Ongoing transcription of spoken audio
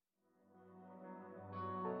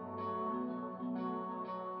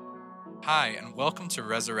Hi, and welcome to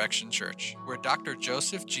Resurrection Church, where Dr.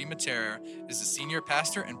 Joseph G. Matera is the senior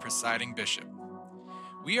pastor and presiding bishop.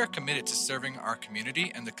 We are committed to serving our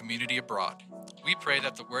community and the community abroad. We pray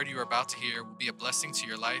that the word you are about to hear will be a blessing to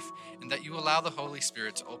your life and that you allow the Holy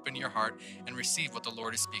Spirit to open your heart and receive what the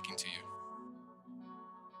Lord is speaking to you.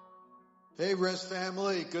 Hey, Res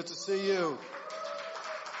family, good to see you.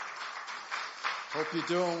 Hope you're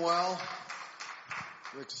doing well.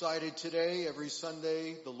 We're excited today. Every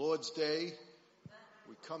Sunday, the Lord's Day,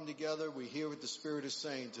 we come together, we hear what the Spirit is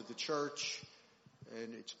saying to the church,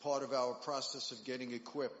 and it's part of our process of getting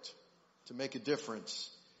equipped to make a difference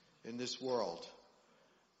in this world.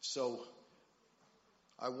 So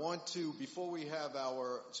I want to, before we have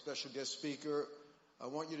our special guest speaker, I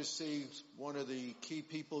want you to see one of the key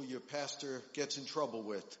people your pastor gets in trouble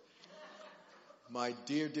with. My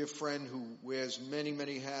dear, dear friend who wears many,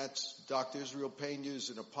 many hats, Dr. Israel Pena, is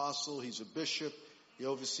an apostle. He's a bishop. He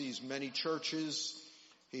oversees many churches.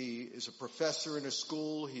 He is a professor in a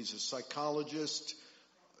school. He's a psychologist,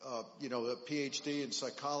 a PhD in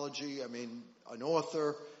psychology. An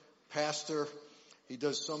author, pastor. He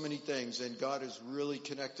does so many things, and God has really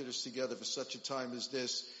connected us together for such a time as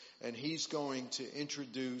this. And he's going to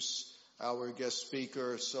introduce our guest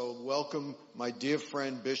speaker. So welcome my dear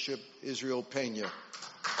friend, Bishop Israel Pena.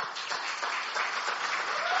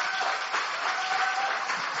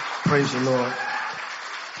 Praise the Lord.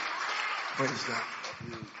 Praise God.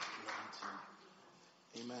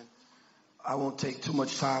 Amen. I won't take too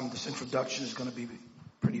much time. This introduction is going to be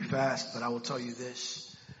pretty fast, but I will tell you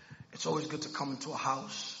this. It's always good to come into a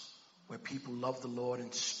house where people love the Lord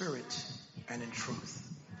in spirit and in truth.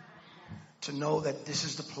 To know that this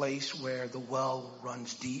is the place where the well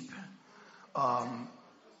runs deep.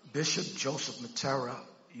 Bishop Joseph Matera,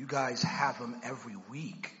 you guys have him every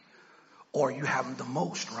week. Or you have him the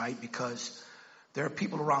most, right? Because there are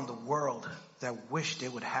people around the world that wish they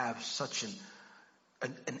would have such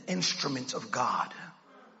an instrument of God.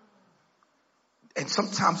 And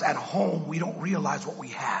sometimes at home, we don't realize what we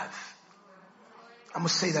have. I'm going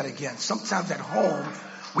to say that again. Sometimes at home,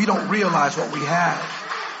 we don't realize what we have.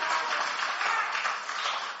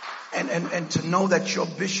 And to know that your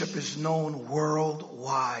bishop is known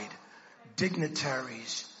worldwide.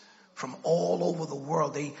 Dignitaries from all over the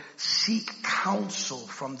world, they seek counsel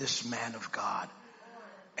from this man of God.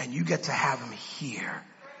 And you get to have him here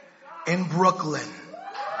in Brooklyn.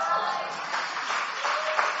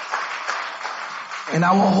 And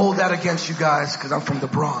I won't hold that against you guys because I'm from the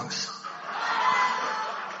Bronx.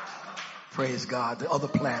 Praise God, the other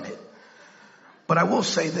planet. But I will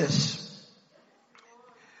say this.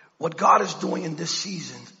 What God is doing in this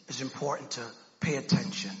season is important to pay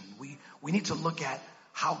attention. We need to look at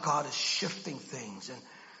how God is shifting things. And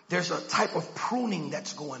there's a type of pruning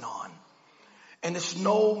that's going on. And it's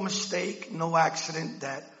no mistake, no accident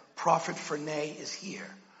that Prophet Fernay is here.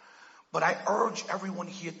 But I urge everyone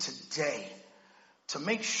here today to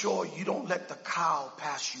make sure you don't let the cow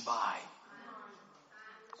pass you by.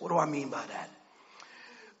 What do I mean by that?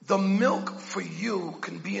 The milk for you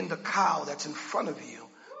can be in the cow that's in front of you.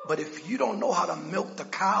 But if you don't know how to milk the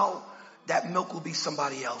cow, that milk will be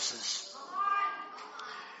somebody else's.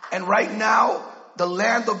 And right now, the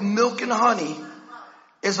land of milk and honey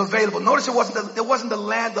is available. Notice it wasn't the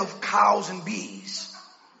land of cows and bees.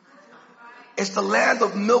 It's the land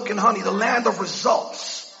of milk and honey, the land of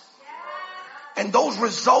results. And those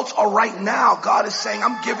results are right now. God is saying,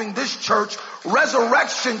 I'm giving this church,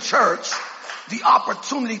 Resurrection Church, the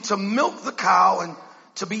opportunity to milk the cow and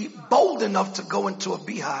to be bold enough to go into a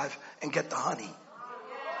beehive and get the honey.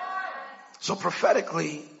 So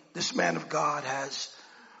prophetically, this man of God has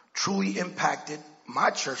truly impacted my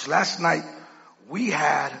church. Last night, we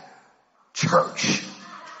had church.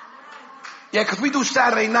 Yeah, because we do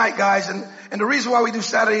Saturday night, guys. And the reason why we do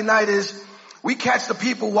Saturday night is we catch the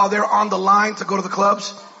people while they're on the line to go to the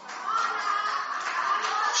clubs.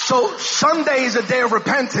 So Sunday is a day of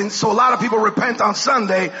repentance. So a lot of people repent on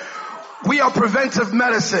Sunday. We are preventive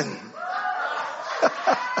medicine.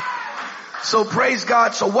 So praise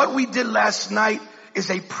God. So what we did last night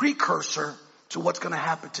is a precursor to what's going to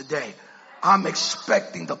happen today. I'm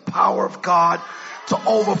expecting the power of God to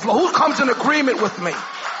overflow. Who comes in agreement with me?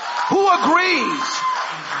 Who agrees?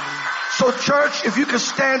 So church, if you could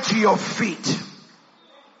stand to your feet.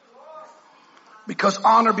 Because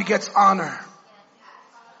honor begets honor.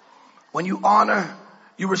 When you honor,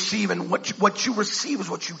 you receive. And what you receive is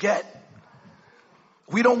what you get.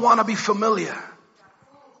 We don't want to be familiar.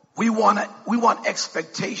 We want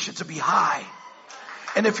expectation to be high.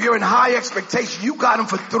 And if you're in high expectation, you got them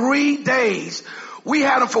for 3 days. We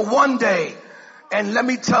had them for 1 day. And let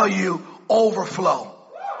me tell you, overflow.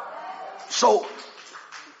 So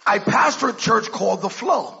I pastor a church called The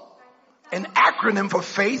Flow, an acronym for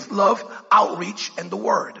faith, love, outreach, and the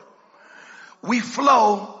word. We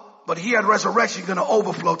flow, but here at Resurrection, you're going to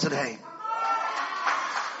overflow today.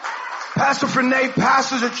 Pastor Frenay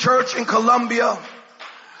pastors a church in Colombia,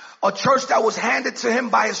 a church that was handed to him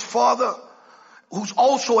by his father, who's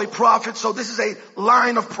also a prophet. So this is a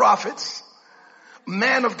line of prophets.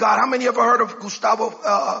 Man of God. How many ever heard of Gustavo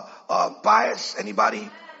Baez? Anybody?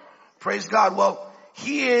 Praise God. Well,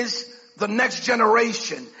 he is the next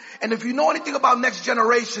generation. And if you know anything about next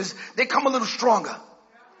generations, they come a little stronger.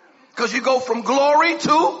 Because you go from glory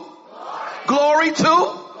to glory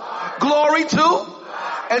to glory to.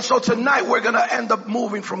 And so tonight we're going to end up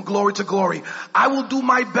moving from glory to glory. I will do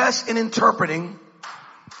my best in interpreting,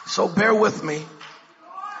 so bear with me.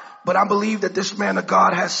 But I believe that this man of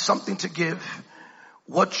God has something to give.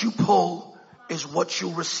 What you pull is what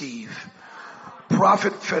you receive.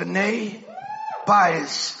 Prophet Frenay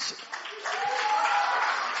Baez.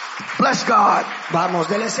 Bless God. Vamos,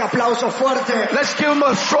 denle ese aplauso fuerte. Let's give him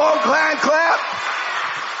a strong clap.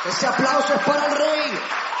 Ese aplauso es para el rey.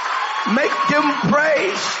 Give him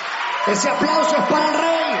praise. Ese aplauso es para el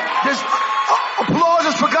rey. This applause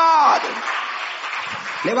is for God.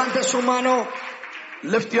 Levante su mano.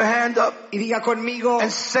 Lift your hand up y diga conmigo,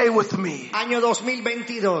 and say with me, año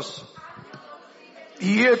 2022.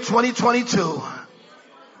 Year 2022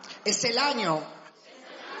 es el año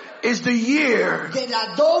is the year de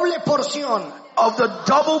la doble porción. Of the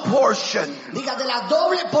double portion. Diga de la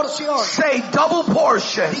doble porción. Say double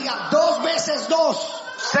portion. Diga 2 veces 2.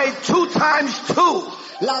 Say 2 times 2.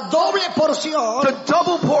 La doble porción, the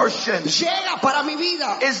double portion, llega para mi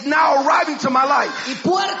vida. Is now arriving to my life. Y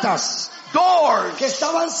puertas, doors que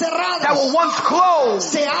estaban cerradas, that were once closed,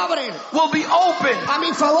 se abren, will be open a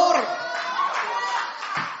mi favor.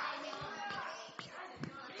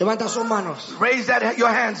 Levanta sus manos. Raise your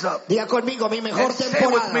hands up. Diga conmigo, mi mejor and temporada. Say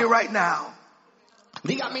with me right now.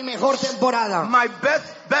 Diga mi mejor temporada. My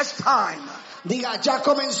best time. Diga ya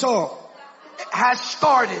comenzó. Has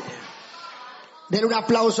started. Den un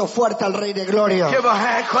aplauso fuerte al Rey de Gloria. Give a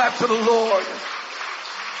hand clap to the Lord.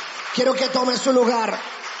 Quiero que tome su lugar.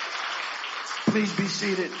 Please be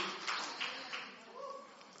seated.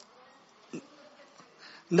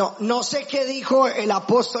 No sé qué dijo el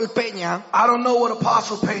apóstol Peña. I don't know what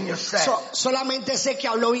Apostle Peña said. Solamente sé que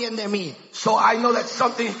habló bien de mí. So I know that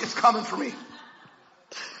something is coming for me.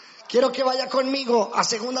 Quiero que vaya conmigo a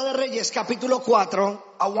Segunda de Reyes, capítulo 4.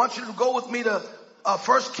 I want you to go with me to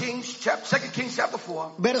 2 Kings chapter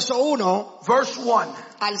 4. Verso 1. Verse 1.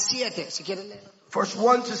 Al 7, si quieren leer. Verse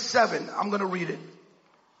 1 to 7. I'm going to read it.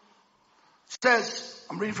 It says,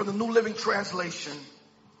 I'm reading from the New Living Translation.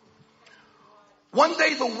 One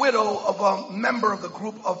day the widow of a member of the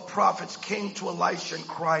group of prophets came to Elisha and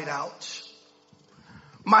cried out,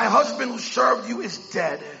 "My husband who served you is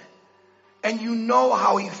dead, and you know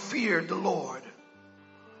how he feared the Lord.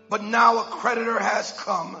 But now a creditor has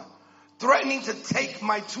come, threatening to take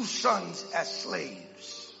my 2 sons as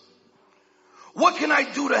slaves." "What can I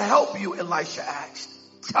do to help you?" Elisha asked.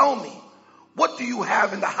 "Tell me, what do you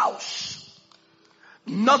have in the house?"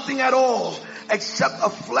 "Nothing at all, except a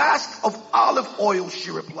flask of olive oil," she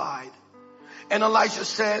replied. And Elisha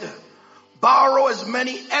said, "Borrow as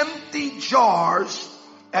many empty jars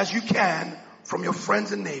as you can from your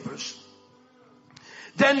friends and neighbors.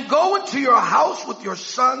 Then go into your house with your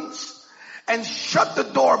sons and shut the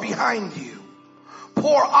door behind you.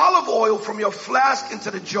 Pour olive oil from your flask into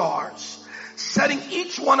the jars, setting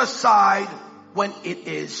each one aside when it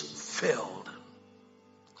is filled."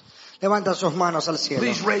 Levanta sus manos al cielo.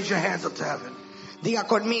 Please raise your hands up to heaven. Diga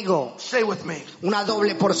conmigo. Say with me. Una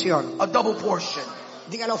doble porción. A double portion.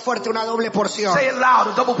 Dígalo fuerte, una doble porción. Say it loud,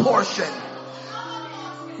 a double portion.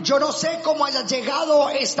 Yo no sé cómo hayas llegado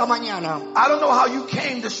esta mañana. I don't know how you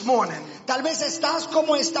came this morning. Tal vez estás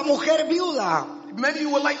como esta mujer viuda. Maybe you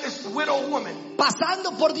were like this widow woman.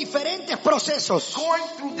 Pasando por diferentes procesos. Going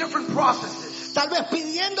through different processes. Tal vez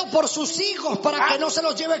pidiendo por sus hijos para que no se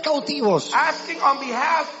los lleve cautivos. Asking on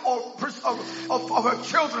behalf of her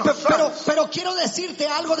children. Pero quiero decirte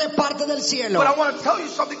algo de parte del cielo. But I want to tell you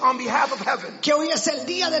something on behalf of heaven. Que hoy es el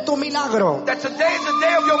día de tu milagro. That today is the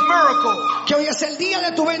day of your miracle. Que hoy es el día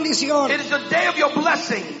de tu bendición. It is the day of your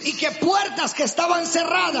blessings. Y que puertas que estaban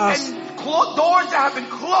cerradas, and doors that have been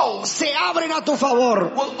closed, se abren a tu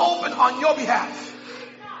favor. Will open on your behalf.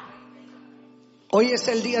 Hoy es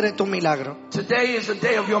el día de tu milagro. Today is the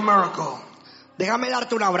day of your miracle. Déjame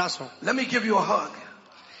darte un abrazo. Let me give you a hug.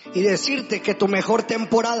 Y decirte que tu mejor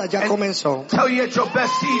temporada ya comenzó. Tell you that your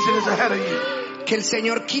best season is ahead of you. Que el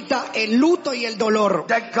Señor quita el luto y el dolor.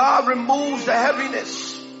 That God removes the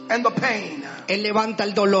heaviness and the pain. Él levanta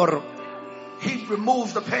el dolor. He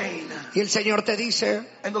removes the pain. Y el Señor te dice,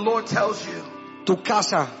 And the Lord tells you, tu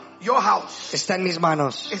casa your house está en mis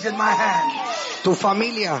manos. is in my hands. Tu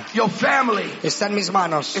familia Your family está en mis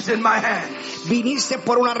manos. is in my hands. Viniste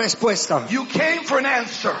por una respuesta You came for an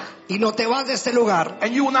answer, y no te vas de este lugar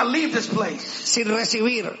and you will not leave this place sin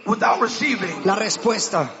recibir without receiving la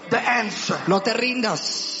respuesta. the answer. No te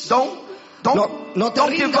rindas. No te give up.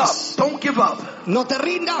 rindas. Don't give up. No te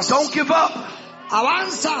rindas. Don't give up.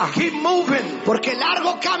 Avanza. Keep moving, Porque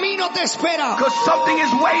largo camino te espera. because something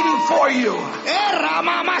is waiting for you.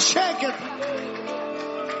 Mamá, shake it.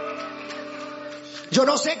 Yo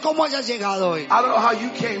no sé cómo hayas llegado hoy, I don't know how you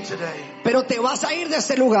came today, pero te vas a ir de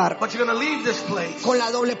este lugar but you're going to leave this place con la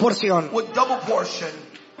doble porción. with double portion.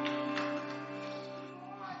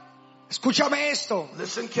 Escúchame esto.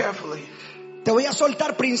 Listen carefully. Te voy a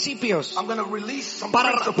soltar principios I'm going to release some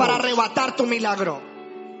para principles arrebatar tu milagro.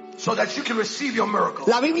 so that you can receive your miracle.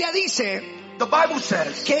 La Biblia dice The Bible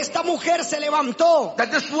says que esta mujer se levantó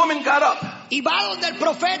that this woman got up y va donde el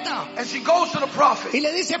profeta and she goes to the prophet. y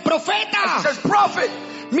le dice, She profeta, says, prophet,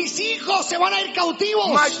 mis hijos se van a ir my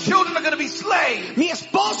cautivos. children are going to be slain. Mi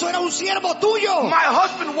esposo era un siervo tuyo. My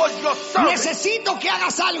husband was your servant. Necesito que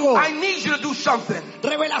hagas algo. I need you to do something.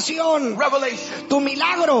 Revelación. Revelation. Tu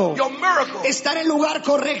milagro Your miracle está en el lugar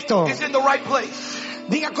correcto. is in the right place.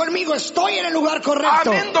 Diga conmigo, estoy en el lugar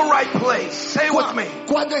correcto. I'm in the right place. Say it with me.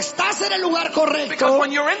 Cuando estás en el lugar Because correcto,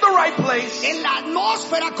 when you're in the right place, en la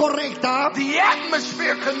atmósfera correcta, the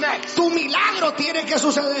atmosphere connects tu milagro tiene que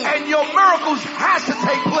suceder. and your miracles has to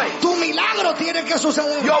take place. Tu milagro tiene que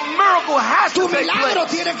suceder. Your miracle has Tu to take milagro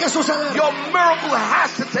place. tiene que suceder. Your miracle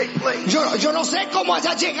has to take place. Yo no sé cómo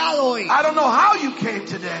hayas llegado hoy, I don't know how you came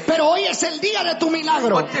today, pero hoy es el día de tu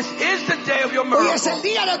milagro. but this is the day of your Hoy es el miracle.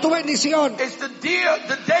 día de tu bendición, It's the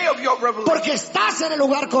day of your revelation. porque estás en el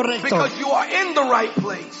lugar correcto. Because you are in the right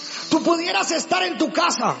place. Tú pudieras estar en tu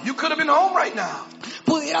casa, You could have been home right now.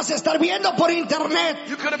 pudieras estar viendo por internet,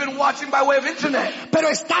 You could have been watching by way of internet. pero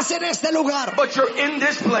estás en este lugar But you're in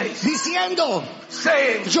this place diciendo,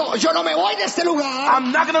 saying, yo no me voy de este lugar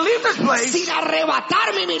I'm not going to leave this place sin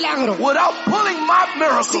arrebatar mi milagro, without pulling my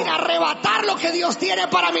sin miracle, arrebatar lo que Dios tiene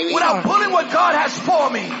para mi without vida. pulling what God has for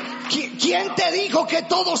me. ¿Quién te dijo que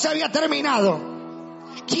todo se había terminado?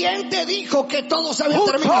 ¿Quién te dijo que todo se había Who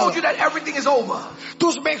terminado? told you that everything is over?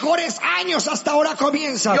 Tus mejores años hasta ahora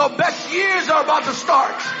comienzan. Your best years are about to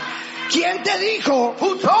start. ¿Quién te dijo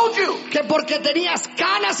Who told you? que porque tenías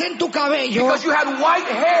canas en tu cabello Because you had white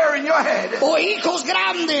hair in your head o hijos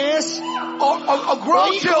grandes, or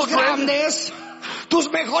grown hijos children grandes,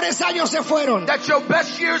 tus mejores años se fueron? that your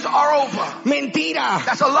best years are over? Mentira.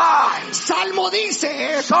 That's a lie. Salmo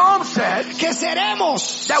dice Psalm said que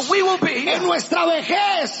seremos that we will be en nuestra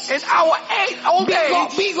vejez in our old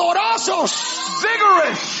age vigorosos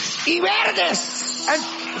vigorous y verdes. and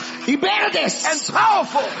Y verdes.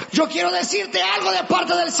 powerful. Yo quiero decirte algo de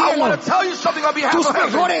parte del I cielo. want to tell you something on behalf Tus of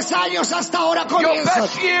heaven. mejores años hasta ahora Your comienzan.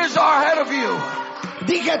 best years are ahead of you.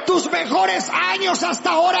 Dije, tus mejores años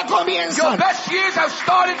hasta ahora Your comienzan. best years have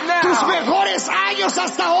started Tus now. mejores años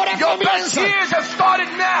hasta ahora Your best comienzan. years have started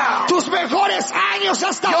now. Tus mejores años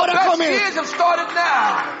hasta Your ahora best comienzan. years have started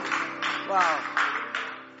now. Wow.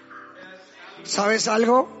 ¿Sabes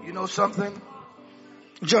algo? You know something?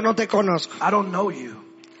 Yo no te conozco. I don't know you.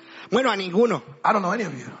 Bueno, a ninguno. I don't know any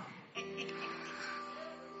of you.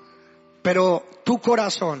 Pero tu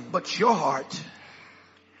corazón But your heart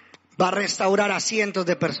va a restaurar a cientos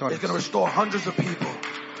de is personas. going to restore hundreds of people.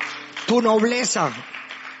 Tu nobleza,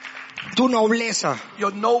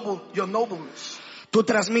 Your nobleness. tú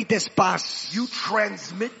transmites paz. You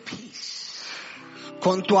transmit peace.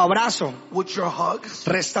 Con tu abrazo With your hugs,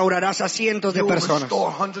 restaurarás a cientos de you will personas. restore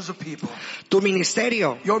hundreds of people. Tu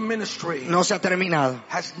ministerio Your ministry no se ha terminado.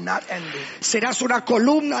 has not ended. Serás una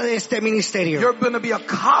columna de este ministerio You're going to be a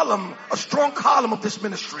column, a strong column of this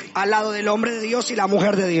ministry. al lado del hombre de Dios y la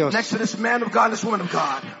mujer de Dios. Next to this man of God and this woman of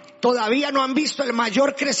God. Todavía no han visto el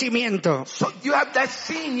mayor crecimiento So you have not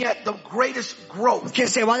seen yet the greatest growth que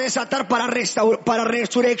se va a desatar para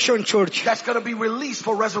Resurrection Church. that's going to be released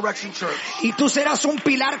for Resurrection Church. Y tú serás un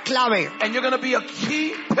pilar clave. And you're going to be a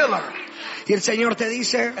key pillar. Y el Señor te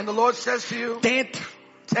dice, And the Lord says to you, Ted,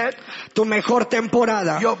 Ted, tu mejor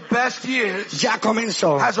temporada your best years ya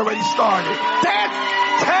comenzó. has already started.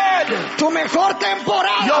 Ted, tu mejor Your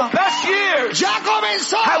temporada best years ya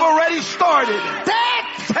comenzó. have already started.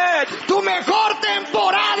 Ted, tu mejor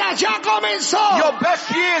temporada ya comenzó. Your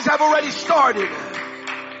best years have already started.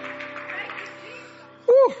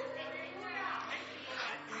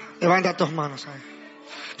 Levanta tus manos.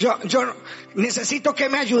 Yo necesito que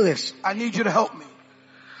me ayudes. I need you to help me.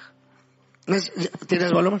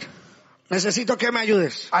 ¿Tienes volumen? Necesito que me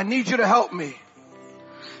ayudes. I need you to help me.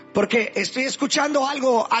 Porque estoy escuchando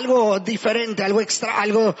algo diferente, algo extra,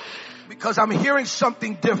 algo, Because I'm hearing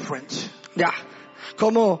something different. ya,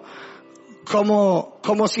 como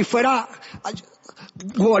si fuera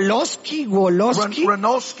Wolowski.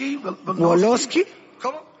 Ranowski. Wolowski.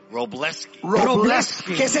 ¿Cómo?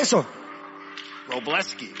 Robleski. ¿Qué es eso?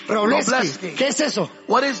 Robleski. Robleski. ¿Qué es eso?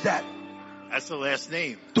 What is that? That's the last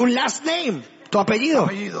name. Tu last name, tu apellido.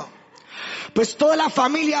 Apellido. Pues toda la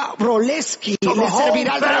familia Robleski So the le whole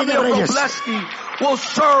servirá al Rey family de of Reyes. Robleski will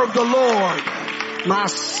serve the Lord.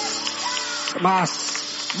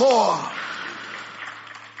 Más. More.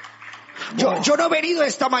 Yo no he venido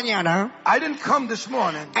esta mañana I didn't come this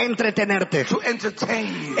morning a entretenerte. to entertain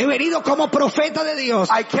you. He venido como profeta de Dios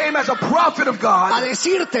I came as a prophet of a God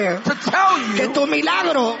decirte to tell que you tu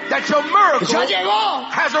milagro that your miracle ya llegó.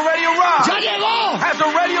 has already arrived. Ya llegó. Has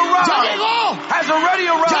already arrived. Ya llegó. Has already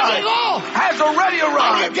arrived. Ya llegó. Has already Alguien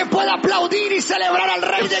arrived. que pueda aplaudir y celebrar al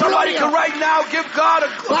Rey If de somebody can Gloria. right now give God a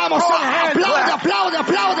Vamos, strong hand clap. aplaude.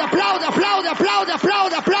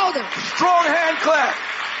 Strong hand clap.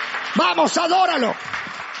 Vamos, adóralo.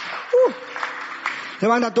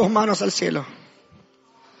 Levanta tus manos al cielo.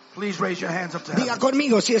 Please raise your hands up to Diga heaven.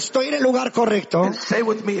 conmigo, si estoy en el lugar correcto, And say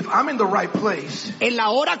with me, if I'm in the right place, en la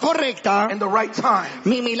hora correcta, in the right time,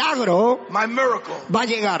 mi milagro my miracle va a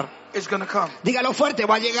llegar. is going to come. Dígalo fuerte,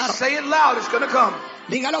 va a llegar. Say it loud, it's going to come.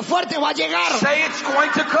 Dígalo fuerte, va a llegar. Say it's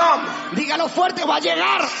going to come. Dígalo fuerte, va a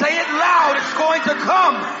llegar. Say it loud, it's going to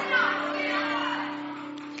come.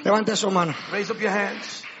 Levante su mano. Raise up your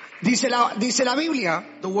hands. Dice la Biblia,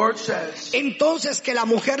 The word says entonces que la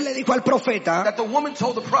mujer le dijo al profeta, that the woman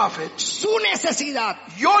told the prophet, su necesidad,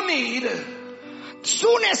 your need,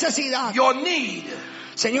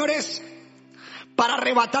 señores, para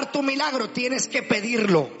arrebatar tu milagro tienes que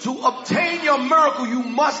pedirlo. to obtain your miracle, you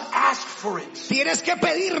must ask for it. Tienes que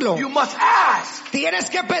pedirlo. You must ask.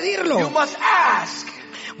 Tienes que You pedirlo. must ask.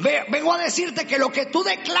 Vengo a decirte que lo que tú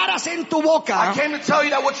declaras en tu I boca, came to tell you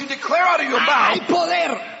that what you declare out of your hay mouth,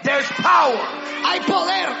 poder, there's power. hay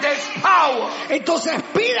poder. There's power. Entonces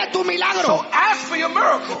pide tu So milagro. ask for your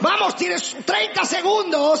miracle. Vamos, tienes 30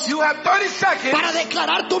 segundos You have 30 seconds para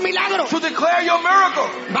declarar tu milagro. to declare your miracle.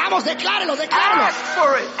 Vamos, declárelo. Ask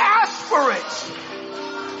for it. Ask for it.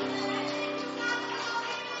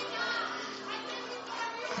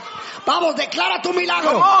 Vamos, declara tu Come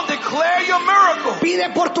milagro. on, declare your miracle. Pide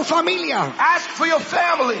por tu familia. Ask for your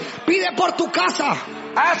family. Pide por tu casa.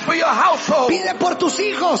 Ask for your household. Pide por tus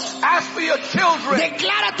hijos. Ask for your children.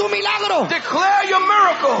 Declara tu milagro. Declare your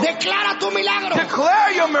miracle. Declara tu milagro.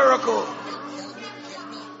 Declare your miracle.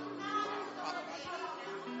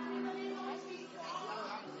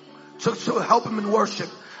 So help him in worship.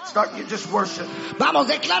 Start you just worship. Vamos,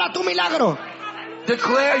 declara tu milagro.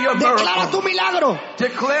 Declare your Declara tu miracle. milagro.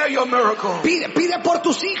 Declare your miracle. Pide por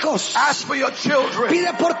tus hijos. Ask for your children.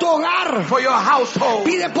 Pide por tu hogar. For your household.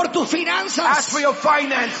 Pide por tus finanzas. Ask for your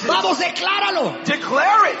finances. Vamos, decláralo.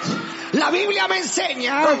 Declare it. La Biblia me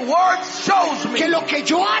enseña The word shows me que lo que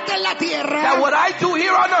yo ate en la tierra that what I do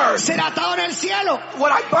here on earth, será atado en el cielo.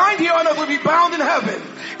 what I bind here on earth will be bound in heaven.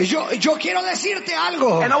 Yo quiero decirte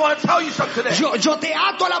algo. And I want to tell you something today. Yo te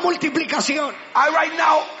ato a la multiplicación. I right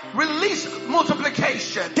now release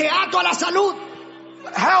multiplication, Te ato a la salud.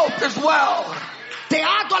 health as well. Te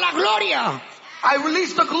ato a la gloria. I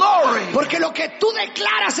release the glory. Porque lo que tú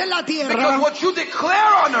declaras en la tierra, Because what you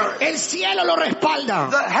declare on earth, el cielo lo respalda.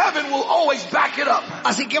 the heaven will always back it up.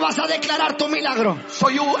 Así que vas a declarar tu milagro. So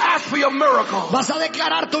you will ask for your miracle. Vas a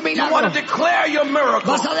declarar tu You want milagro. to declare your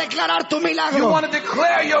miracle. Vas a declarar tu You milagro. want to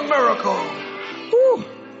declare your miracle.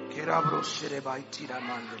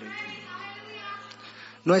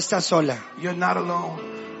 No estás sola. You're not alone.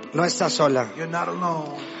 No estás sola. You're not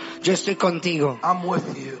alone. Yo estoy contigo. I'm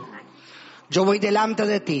with you. Yo voy delante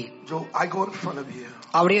de ti, I go in front of you,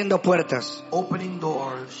 abriendo puertas opening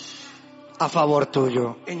doors a favor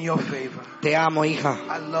tuyo. in your favor. Te amo, hija.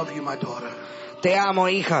 I love you, my daughter. Te amo,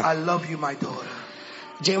 hija. I love you, my daughter.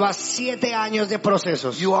 Llevas 7 años de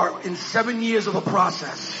procesos. You are in 7 years of a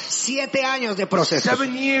process. 7 años de procesos.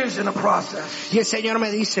 7 years in a process. Y el Señor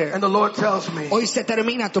me dice, And the Lord tells me, hoy se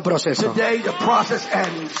termina tu proceso. today the process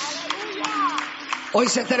ends. Hoy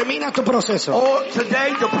se termina tu proceso. Oh,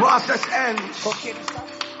 today the process ends.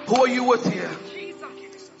 Who are you with here?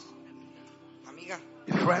 Amiga,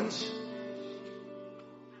 Your friends?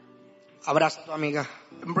 abraza a tu amiga.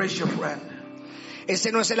 Embrace your friend.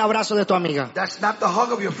 Ese no es el abrazo de tu amiga. That's not the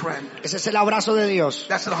hug of your friend. Ese es el abrazo de Dios.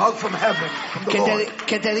 That's the hug from heaven, from the Lord,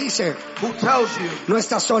 Que te dice, who tells you no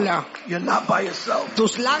estás sola. you're not by yourself.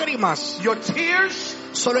 Tus lágrimas Your tears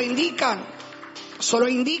solo indican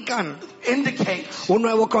indicate un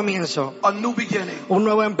nuevo comienzo, a new beginning, un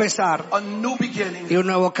nuevo empezar a new beginning, y un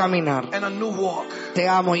nuevo caminar. and a new walk. Te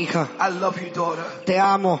amo, hija. I love you, daughter. Te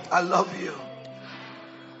amo. I love you.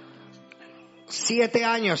 7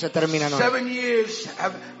 años se terminan hoy. 7 years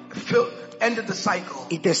have ended the cycle,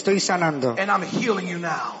 Y te estoy sanando. and I'm healing you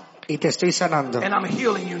now. Y te estoy sanando. And I'm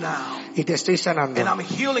healing you now. Y te estoy sanando. And I'm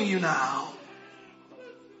healing you now.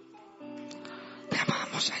 Te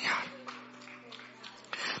amamos, Señor.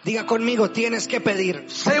 Diga conmigo, tienes que pedir.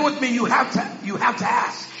 Say with me, you have to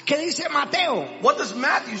ask. ¿Qué dice Mateo? What does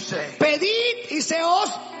Matthew say? Pedid y se os.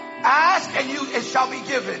 Ask and it shall be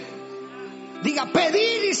given. Diga,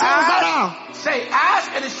 pedid y se os dará. Say,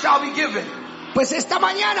 ask and it shall be given. Pues esta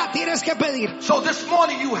mañana tienes que pedir. So this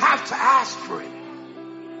morning you have to ask for it.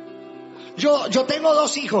 Yo tengo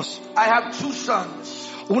 2 hijos. I have 2 sons.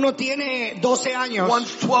 Uno tiene 12 años.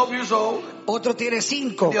 One's 12 years old. Otro tiene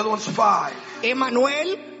 5. The other one's 5.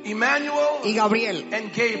 Emmanuel Emmanuel y Gabriel.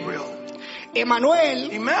 and Gabriel.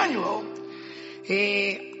 Emmanuel, Emmanuel,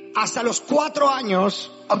 hasta los 4 años,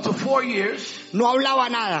 up to 4 years, no hablaba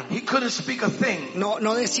nada. he couldn't speak a thing. No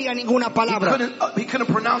decía ninguna He palabra. couldn't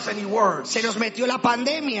pronounce any words. Se nos metió la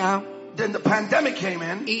pandemia Then the pandemic came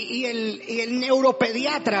in, y el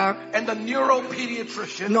neuropediatra and the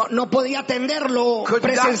neuropediatrician no podía atenderlo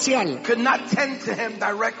presencial. could not tend to him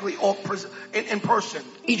directly or in person.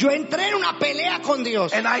 Y yo entré en una pelea con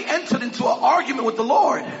Dios. And I entered into an argument with the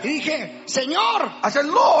Lord. Y dije, Señor, I said,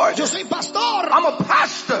 Lord, yo soy pastor. I'm a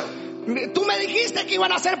pastor. Tú me dijiste que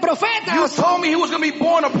iban a ser You profetas. told me he was going to be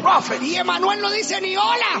born a prophet. Y Emmanuel no dice ni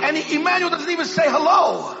hola. And Emmanuel doesn't even say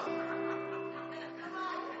hello.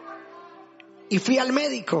 Y fui al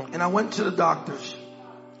médico. And I went to the doctors.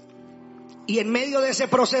 Y en medio de ese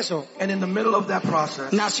proceso And in the middle of that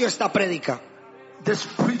process, nació esta prédica. this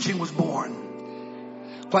preaching was born.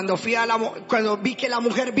 Cuando vi que la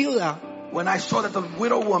mujer viuda When I saw that the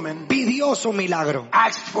widow woman pidió su milagro.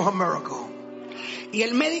 asked for her miracle. Y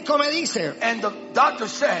el médico me dice, And the doctor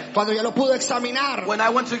said, cuando yo lo pude examinar, when I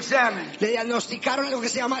went to examine, le diagnosticaron algo que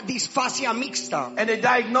se llama disfasia mixta, and they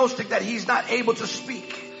diagnosed that he's not able to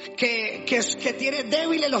speak, que tiene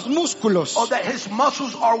débiles los músculos, or that his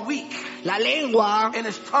muscles are weak la lengua, in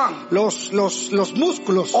his tongue, los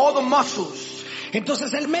músculos. all the muscles.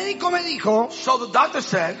 Entonces el médico me dijo, So the doctor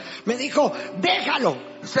said, déjalo,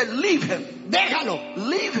 he said, leave him,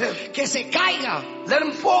 leave him, que se caiga, let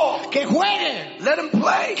him fall, que juegue, let him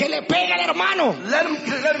play, que le pegue al hermano, let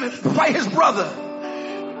him fight his brother,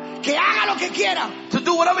 que haga lo que quiera, to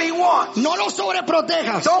do whatever he wants. no lo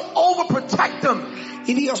sobreprotejas. Don't overprotect him.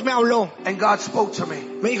 Y Dios me habló, And God spoke to me.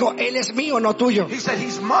 me dijo, él es mío, no tuyo. He said,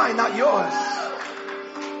 he's mine, not yours.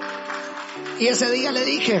 Y ese día le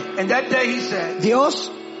dije, And that day he said,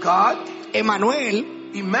 Dios, God, Emmanuel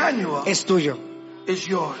Emmanuel es tuyo. is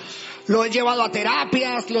yours. Lo he llevado a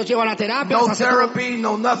terapias, los llevan a terapias. No hace todo. therapy,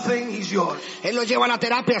 no nothing, he's yours. Él lo llevan a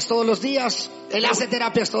terapias todos los días. Él hace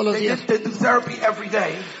terapias todos los días. They do therapy every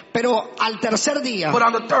day. Pero al tercer día, But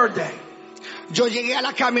on the 3rd day, yo llegué a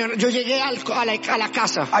la la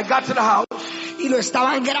casa I got to the house y lo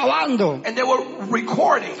estaban grabando, and they were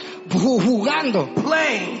recording, jugando.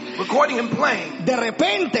 recording him playing. De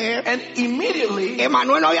repente, And immediately,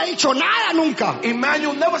 Emmanuel no había dicho nada nunca.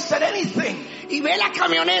 Emmanuel never said anything. Y ve la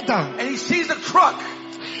camioneta. And he sees the truck.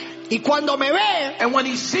 Y cuando me ve, And when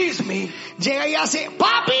he sees me, llega y hace,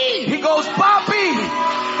 papi, he goes, Papi,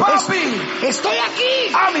 Papi, estoy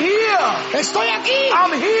aquí, I'm here. estoy aquí.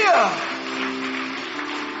 I'm here.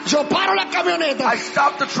 Yo paro la camioneta. I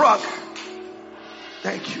stopped the truck.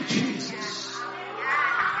 Thank you, Jesus.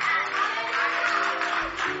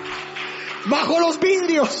 Bajo los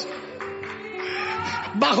vidrios.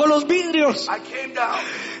 Bajo los vidrios. I came down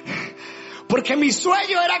Porque mi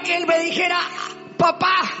sueño era que él me dijera,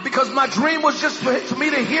 papá. because my dream was just for me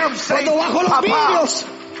to hear him say, Cuando bajo los Papa. vidrios,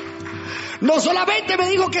 no solamente me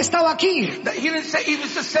dijo que estaba aquí, That he didn't say, even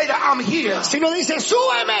just say that I'm here. sino dice,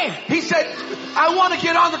 súbeme, He said, I want to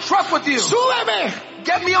get on the truck with you. súbeme.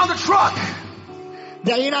 Get me on the truck.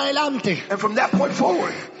 De ahí en adelante And from that point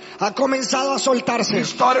forward, ha comenzado a he soltarse.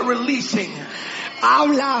 started releasing.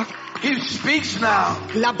 Habla. He speaks now.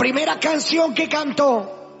 La primera canción que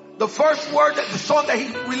cantó The first word, the song that he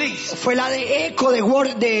released, fue la de Echo de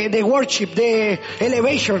Worship, de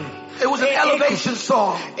Elevation. it was an elevation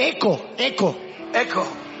song. Echo. Echo.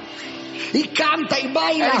 y canta y And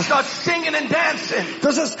baila. he starts singing and dancing.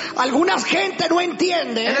 Entonces, alguna gente no And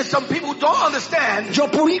entiende. then some people don't understand. Yo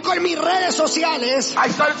publico en mis redes sociales I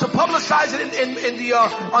started to publicize it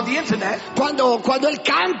on the internet. cuando él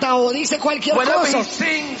canta o dice cualquier Whenever he cosa.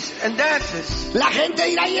 sings and dances. La gente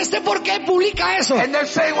dirá, ¿y este por qué publica eso? And they're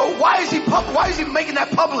saying, well, why is he making that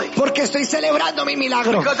public? Porque estoy celebrando mi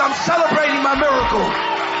milagro. Because I'm celebrating my miracle.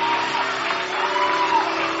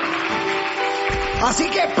 Así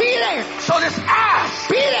que pide, So just ask,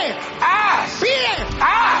 pide, ask, pide,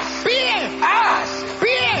 ask, pide, ask,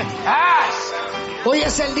 pide. ask. Hoy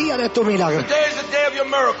es el día de tu milagro. Today is the day of your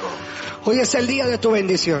miracle. Hoy es el día de tu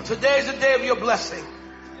bendición. Today is the day of your blessing.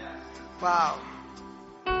 Wow.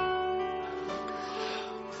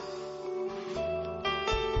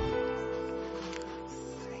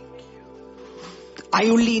 Hay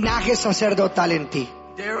un linaje sacerdotal en ti.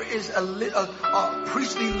 There is a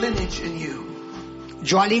priestly lineage in you.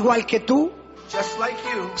 Yo, al igual que tú, Just like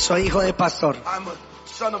you, soy hijo de pastor. I'm a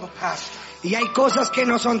son of a pastor. Y hay cosas que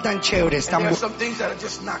no son tan chéveres, And tan there are some things that are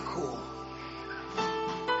just not cool.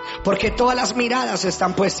 porque todas las miradas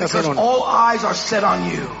están puestas en Because uno. all eyes are set on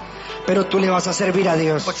you. Pero tú le vas a servir a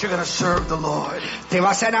Dios. But you're going to serve the Lord. Te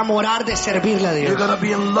vas a enamorar de servirle a You're Dios. going to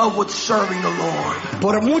be in love with serving the Lord.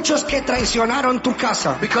 Por muchos que traicionaron tu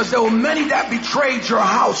casa, Because there were many that betrayed your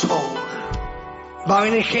household. va a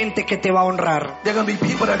venir gente que te va a honrar. There are going to be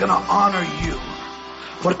people that are going to honor you.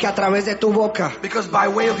 Porque a través de tu boca, Because by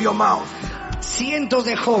way of your mouth, cientos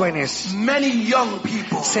de jóvenes many young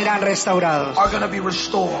people serán restaurados. are going to be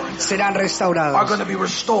restored. Serán Are restaurados. going to be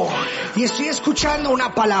restored. Y estoy escuchando una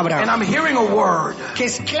And palabra I'm hearing a word que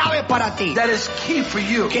es clave para ti, that is key for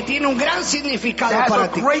you. que tiene un gran significado That has para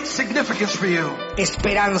a ti. great significance for you.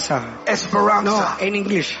 Esperanza. No, Esperanza. en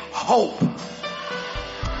inglés. Hope.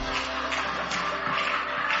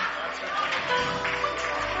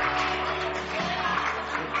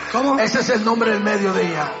 ¿Cómo? Ese es el nombre del medio de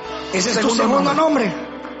ella. Ese es tu segundo nombre.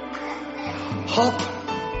 Hope.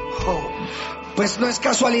 Hope. Pues no es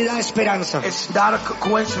casualidad esperanza, It's not a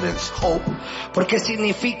coincidence, hope, porque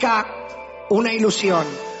significa una ilusión.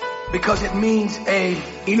 because it means a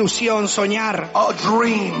Ilusión, soñar.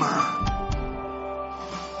 dream.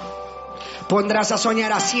 Pondrás a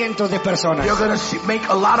soñar a cientos de personas You're going to make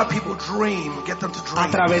a lot of people dream, get them to a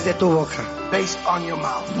dream través de tu boca. based on your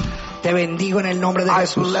mouth. Te bendigo en el nombre de I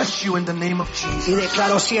Jesús bless you in the name of y Jesus.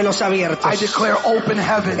 declaro cielos abiertos. I declare open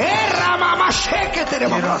heaven.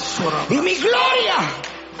 Y mi gloria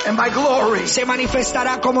And my glory se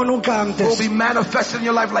manifestará como nunca will antes be manifested in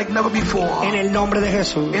your life like never before. en el nombre de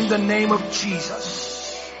Jesús. In the name of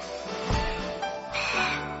Jesus.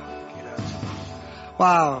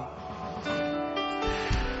 Wow.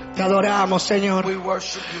 Te adoramos, Señor. We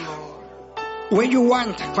worship you, Lord. When you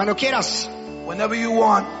want, cuando quieras, Whenever you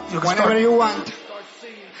want, you can whenever start. you want,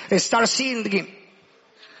 start singing.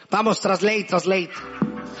 Vamos, translate.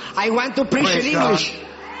 I want to preach Praise in God. English.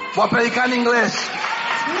 Voy a predicar en inglés.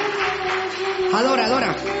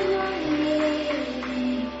 Adora.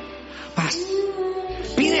 Más.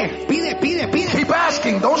 Pide. Keep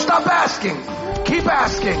asking. Don't stop asking. Keep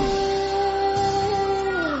asking.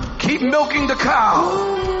 Keep milking the cow.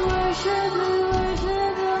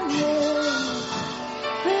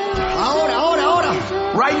 Ahora.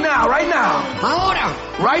 Right now. Ahora.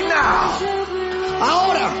 Right now.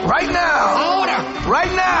 Ahora. Right now. Ahora.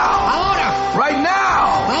 Right now. Ahora. Right now.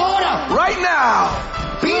 Ahora. Right now.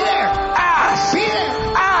 Pide. Ask. Pide.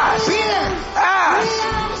 Ask. Pide. Ask.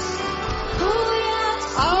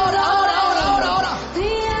 Ahora.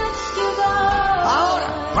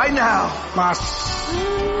 Ahora. Right now. Más.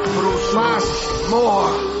 Más.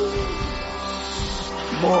 More.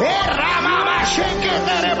 More.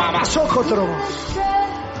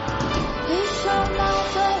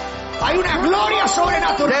 Hay una gloria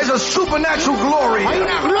sobrenatural. There's a supernatural glory. Hay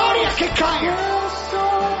una gloria que cae.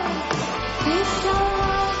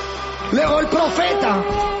 Luego el profeta.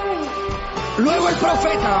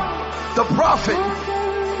 The prophet.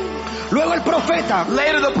 Luego el profeta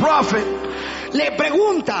Later the prophet le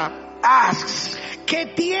pregunta, asks, ¿qué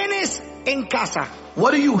tienes en casa?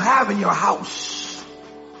 what do you have in your house?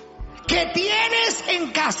 ¿Qué tienes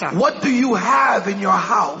en casa? What do you have in your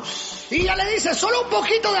house? Y ella le dice, solo un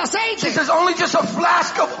poquito de She aceite. says, only just a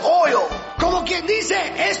flask of oil. Como quien dice,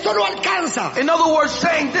 esto no alcanza. In other words,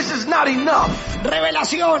 saying this is not enough.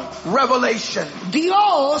 Revelación. Revelation.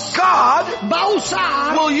 Dios God va a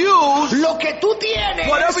usar will use lo que tú tienes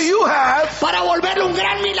whatever you have para volverlo un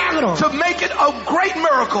gran milagro. to make it a great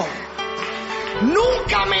miracle.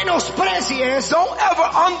 Nunca menosprecies. Don't ever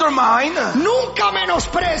undermine. Nunca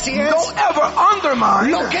menosprecies Don't ever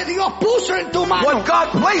undermine lo que Dios puso en tu mano. what God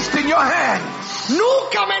placed in your hands.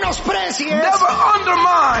 Nunca menosprecies Never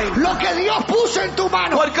undermine lo que Dios puso en tu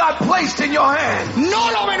mano. what God placed in your hands. No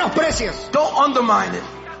lo menosprecies. Don't undermine it.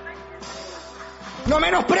 No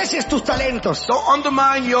menosprecies tus talentos. Don't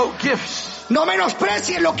undermine your gifts. No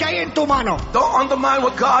menosprecies lo que hay en tu mano. Don't undermine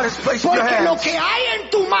what God has placed in your Porque lo hands. que hay en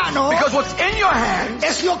tu mano Because what's in your hands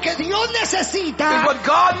es lo que Dios is necesita. what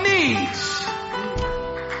God needs.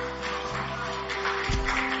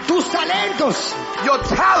 Tus talentos, Your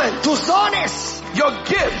talent, tus dones, your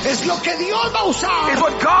gifts es lo que Dios va a usar. is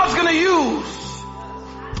what God's going to use.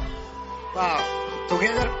 Wow.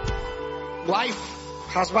 Together, wife,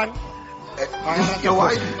 husband. Your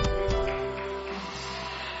wife.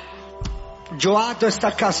 Yo ato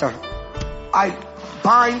esta casa I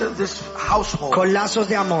bind this household con lazos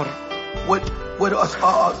de amor. with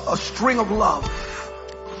a string of love.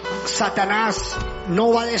 Satanás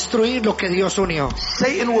no va a destruir lo que Dios unió.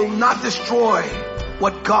 Satan will not destroy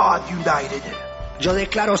what God united. Yo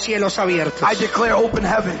declaro cielos abiertos I declare open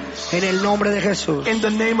heavens en el nombre de Jesús. in the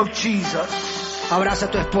name of Jesus. Abraza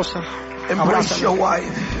a tu esposa. Embrace your Abrázala.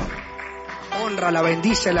 wife. Honrala,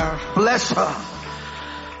 bendícela. Bless her.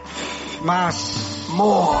 Más,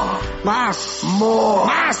 More. más, More.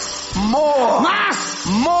 más, More. más,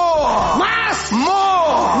 More. más,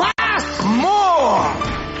 More. más. More.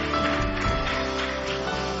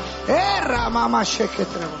 Erra, mamá, sheke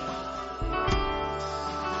trebo.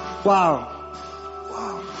 Wow.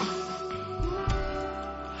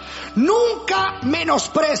 Nunca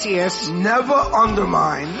menosprecies Never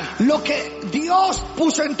undermine lo que Dios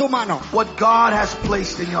puso en tu mano. what God has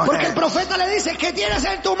placed in your Porque el hands. profeta le dice, ¿qué tienes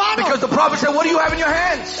en tu mano? Because the prophet said, what do you have in your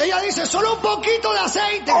hands? Ella dice, solo un poquito de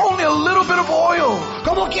aceite. Only a little bit of oil.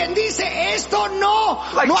 Como quien dice, esto no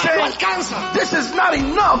Like saying, no alcanza. this is not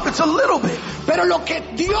enough. It's a little bit. Pero lo que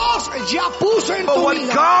Dios ya puso en But tu what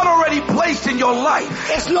vida God already placed in your life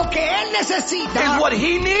es lo que Él necesita is what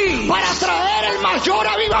He needs para traer el mayor to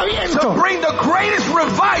avivamiento. bring the greatest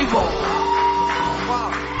revival.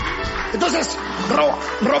 Entonces,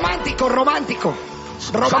 romántico.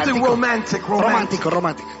 Something romantic. Romántico.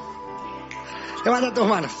 Levanta tus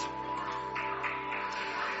manos.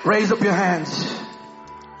 Raise up your hands.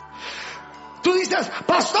 Tú dices,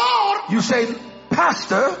 pastor, You say,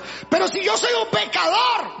 Pastor, pero si yo soy un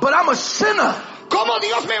pecador, but I'm a sinner. ¿cómo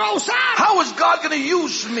Dios me va a usar? How is God going to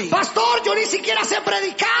use me? Pastor, yo ni siquiera sé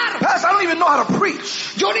predicar. Pastor, I don't even know how to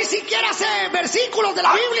preach. Yo ni siquiera sé versículos de la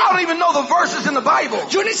I Biblia. don't even know the verses in the Bible.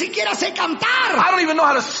 Yo ni siquiera sé cantar. I don't even know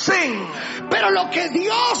how to sing. Pero lo que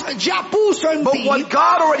Dios ya puso en But ti, what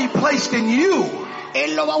God already placed in you,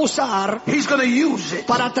 Él lo va a usar He's going to use it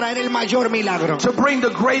para traer el mayor milagro. to bring the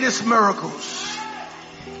greatest miracles.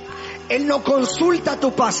 Él no consulta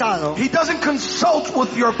tu pasado He doesn't consult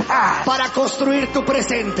with your past para construir tu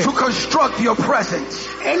presente. to construct your present.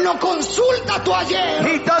 Él no consulta tu ayer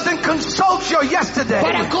He doesn't consult your yesterday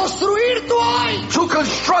para construir tu hoy. to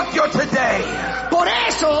construct your today. Por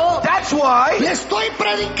eso That's why le estoy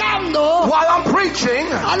predicando while I'm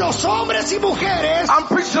preaching, a los hombres y mujeres I'm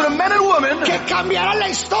preaching to the men and women que cambiarán la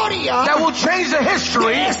historia that will change the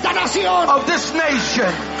history de esta nación, of this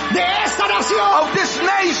nation. de esta nación. Of this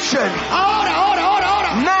nation. Ahora.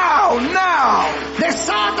 Now.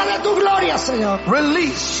 Desata de tu gloria, Señor.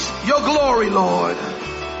 Release your glory, Lord.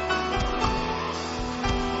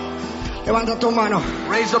 Levanta tu mano.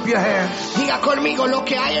 Raise up your hands Diga conmigo lo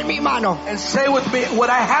que hay en mi mano. and say with me, what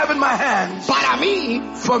I have in my hands, Para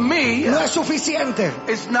mí for me, no es suficiente.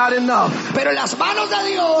 it's not enough. Pero en las manos de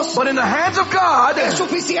Dios But in the hands of God, es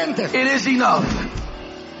suficiente. it is enough.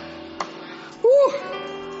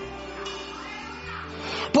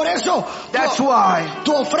 Por eso, That's why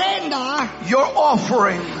tu ofrenda, your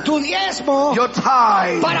offering, tu diezmo, your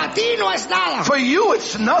tithe, para ti no es nada. for you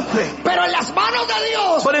it's nothing. Pero en las manos de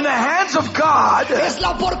Dios But in the hands of God, es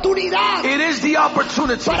la oportunidad it is the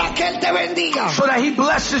opportunity para que Él te bendiga. so that He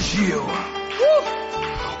blesses you.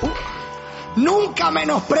 Nunca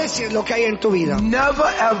menosprecies lo que hay en tu vida. Never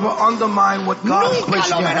ever undermine what God has Nunca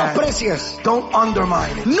placed in lo your hands. menosprecies. Don't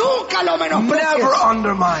undermine it. Nunca lo menosprecies. Never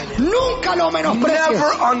undermine it. Nunca lo menosprecies.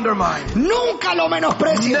 Never undermine it. Nunca lo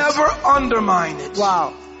menosprecies. Never undermine it.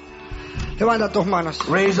 Wow. Levanta tus manos.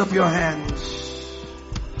 Raise up your hands.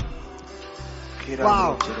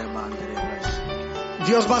 Wow.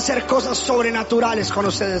 Dios va a hacer cosas sobrenaturales con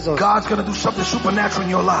ustedes dos. God's going to do something supernatural in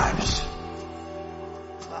your lives.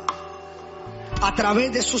 A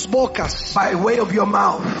través de sus bocas, By way of your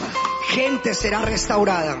mouth, gente será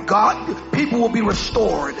restaurada. people will be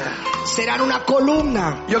restored. Serán una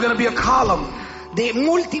columna You're going to be a column de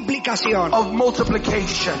multiplicación of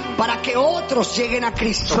multiplication para que otros lleguen a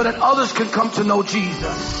Cristo. so that others can come to know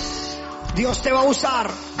Jesus. Dios te va a usar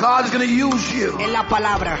God is going to use you en la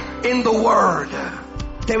palabra. in the Word.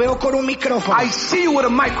 Te veo con un micrófono I see you with a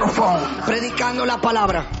microphone predicando la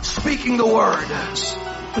palabra. speaking the Word.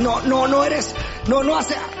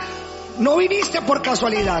 No viniste por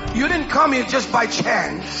casualidad. You didn't come here just by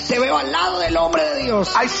chance. Te veo al lado del hombre de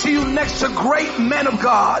Dios I see you next to great men of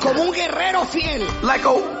God, como un guerrero fiel like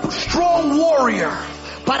a strong warrior,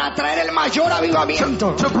 para traer el mayor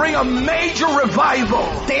avivamiento. to bring a major revival.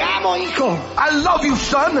 Te amo, hijo. I love you,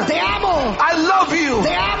 son. Te amo. I love you.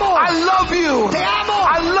 Te amo. I love you. Te amo.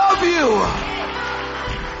 I love you.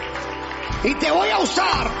 Y te voy a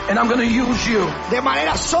usar And I'm going to use you de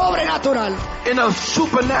manera sobrenatural. in a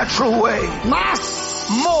supernatural way. Más,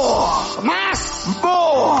 More. más,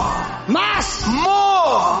 More. más.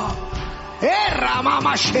 More.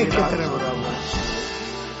 Mamá,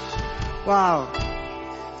 wow.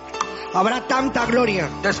 Habrá tanta gloria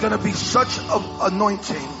There's going to be such an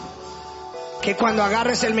anointing que cuando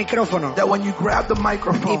agarres el micrófono that when you grab the y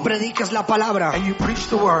microphone prediques la palabra, and you preach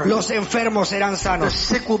the word, los enfermos serán the sanos.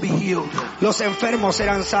 sick will be healed. Los enfermos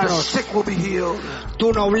serán The sanos. sick will be healed.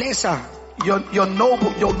 Tu nobleza, Your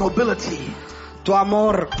nobility, tu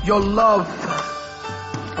amor your love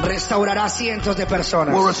restaurará cientos de will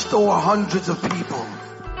personas. restore hundreds of people.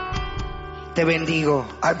 Te bendigo.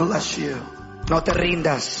 I bless you. No te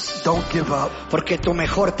rindas, Don't give up, porque tu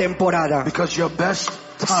mejor temporada, because your best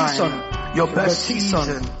time, Season. your best The season.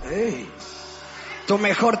 season, hey, tu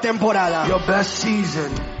mejor temporada your best season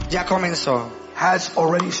ya comenzó. has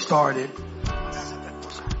already started.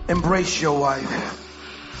 Embrace your wife.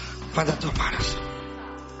 Levanta tus manos.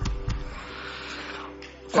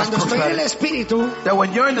 That's Cuando estoy en el prophetic. espíritu, That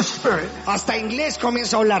when you're in the spirit, hasta inglés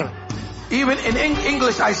comienzo a hablar. even in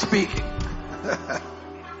English I speak.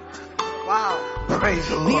 Wow. Praise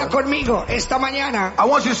the Diga Lord. conmigo, esta mañana I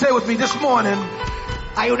want you to say with me this morning,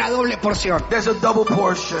 hay una doble porción. there's a double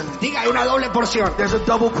portion. Diga, hay una doble porción. There's a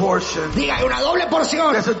double portion. Diga, hay una doble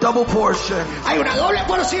porción. There's a double portion. Hay una doble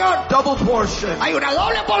porción. Double portion. Hay una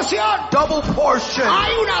doble porción. Double portion.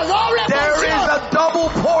 Hay una doble There is porción. a double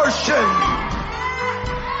portion.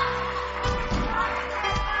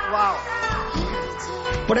 Wow.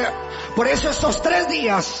 Por eso estos 3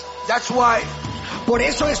 días, That's why, por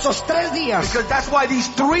eso estos 3 días, because that's why these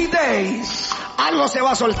 3 days, algo se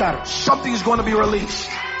va a soltar. something's going to be released.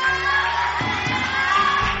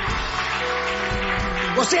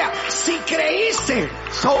 O sea, si creíste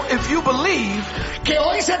So if you believe que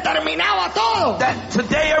hoy se terminaba todo, that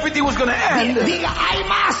today everything was going to end, diga, hay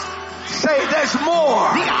más. say there's more.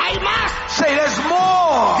 Diga, hay más. Say there's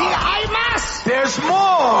more. Diga, hay más. There's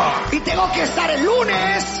more. Y tengo que estar el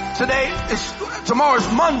lunes. Tomorrow's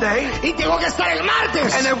Monday, Y tengo que estar el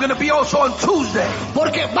martes. and they're going to be also on Tuesday,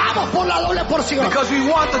 Porque vamos por la doble porción. because we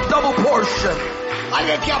want the double portion.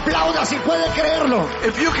 Alguien que aplauda si puede creerlo.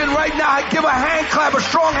 If you can right now give a hand clap, a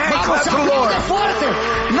strong hand Vamos, clap to the Lord. aplaude fuerte.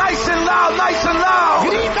 Nice and loud, nice and loud.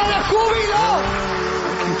 Grita de júbilo.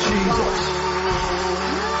 Thank you, Jesus.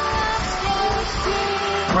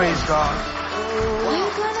 Praise God.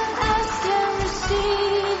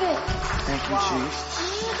 Thank you, Jesus.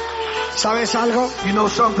 ¿Sabes algo? You know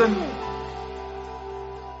something?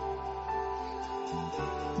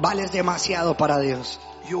 Vales demasiado para Dios.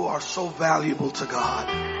 You are so valuable to God.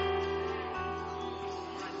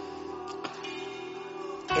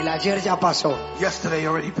 El ayer ya pasó. Yesterday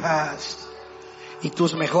already passed, Y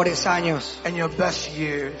tus mejores años and your best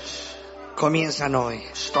years comienzan hoy.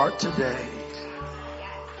 start today.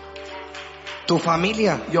 Tu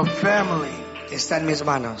familia Your family está en mis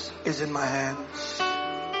manos. is in my hands,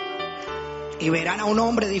 Y verán a un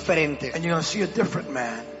hombre diferente, and you're going to see a different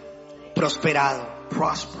man, prosperado,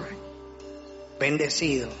 prospering,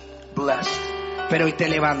 bendecido. blessed. Pero hoy te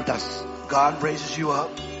levantas. God raises you up.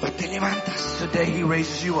 Hoy te levantas. Today He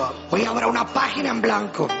raises you up. Hoy habrá una página en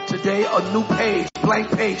blanco Today a new page, blank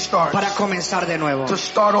page starts. para comenzar de nuevo. To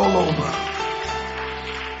start all over.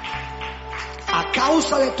 A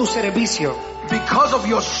causa de tu servicio Because of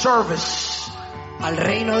your service al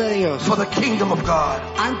reino de Dios, for the kingdom of God,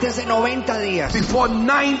 antes de 90 días, before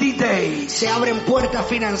 90 days, se abren puertas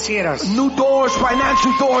financieras new doors,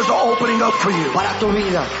 financial doors are opening up for you. para tu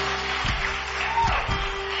vida.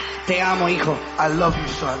 Te amo, hijo. I love you,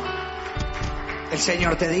 son. El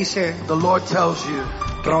Señor te dice, The Lord tells you,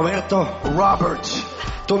 Roberto, Robert,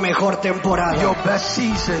 tu mejor your temporada best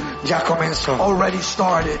season ya comenzó. already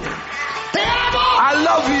started. Te amo, I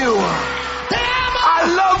love you. te amo, I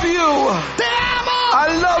love you. te amo, I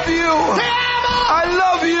love you. te amo, I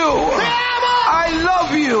love you. te amo. I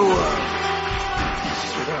love you.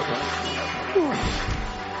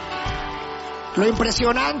 Lo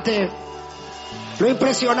impresionante.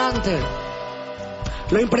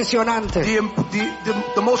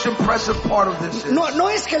 The most impressive part of this is, No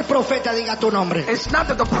es que el profeta diga tu nombre, it's not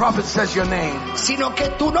that the prophet says your name, sino que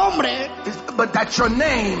tu nombre but that your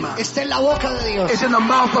name está en la boca de Dios. is in the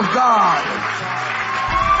mouth of God.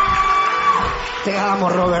 Te amo,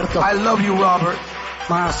 Roberto. I love you, Robert.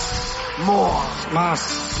 Más. More,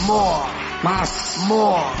 more,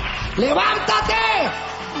 more. ¡Levántate!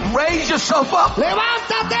 Raise yourself up.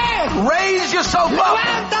 ¡Levántate! Raise yourself up.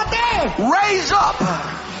 ¡Levántate! Raise up.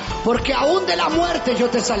 Porque aún de la muerte yo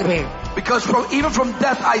te salvé. Because even from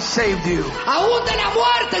death I saved you. Aún de la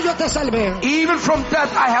muerte yo te salvé. Even from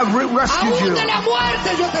death I have rescued Aún you. de la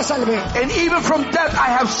muerte yo te salvé. And even from death I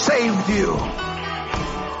have saved you.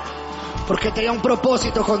 Porque tenía un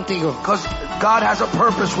propósito contigo. Because God has a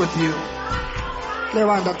purpose with you.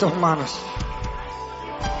 Levanta tus manos.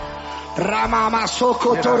 Rama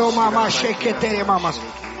soko toro mama sheketere mamas.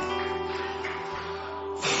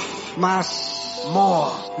 Más.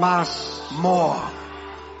 More.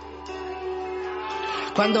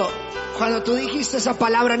 Cuando tú dijiste esa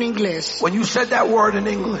palabra en inglés, When you said that word in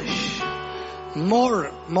English,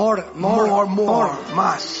 more.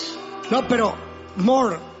 más. No, pero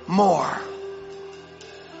more. More.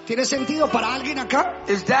 ¿Tiene sentido para alguien acá?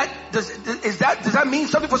 Does that mean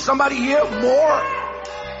something for somebody here? More?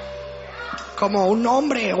 Como un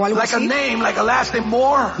nombre o algo Like a así. name, like a last name,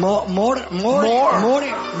 more? More.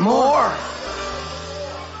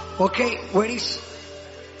 Okay, where is?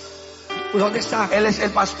 ¿Dónde está? Él es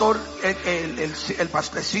el pastor, el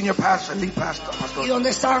pastor, senior pastor, lead pastor. ¿Y dónde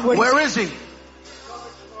está? Where is he?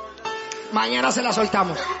 Mañana se la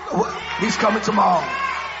soltamos. He's coming tomorrow.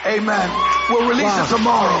 Amen. We'll release it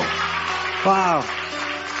tomorrow. Wow.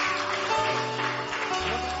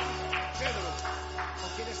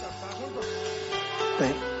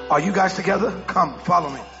 Are you guys together? Come, follow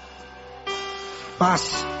me.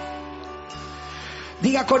 Más.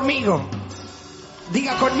 Diga conmigo.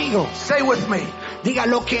 Say with me. Diga,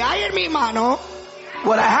 lo que hay en mi mano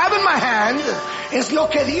What I have in my hand es lo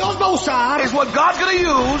que Dios va a usar is what God's going to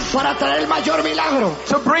use para traer el mayor milagro.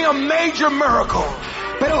 to bring a major miracle.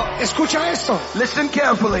 Pero escucha esto. Listen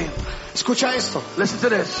carefully. Escucha esto. Listen to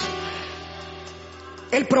this.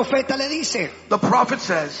 El profeta le dice, The prophet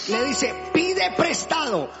says, pide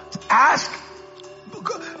prestado.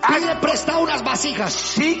 Pide prestado unas vasijas.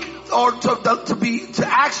 seek or to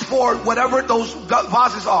ask for whatever those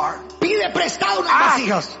vases are. Pide prestado unas Ask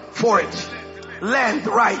vasijas. for it. Lend,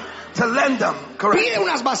 right. To lend them, correct. Pide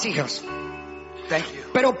unas vasijas. Thank you.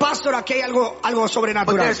 Pero pastor, aquí hay algo But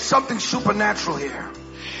sobrenatural. there's something supernatural here.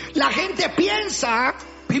 La gente piensa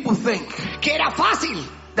People think que era fácil.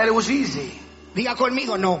 that it was easy. Diga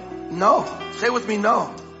conmigo, no. No. Say with me, no.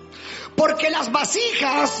 Porque las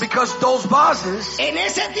vasijas Because those vases en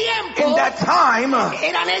ese in tiempo that time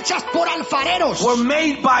eran hechas por alfareros. were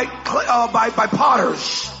made by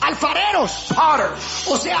potters. Alfareros. Potters.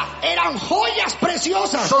 O sea, eran joyas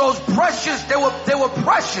preciosas. So those precious, they were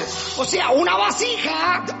precious. O sea, una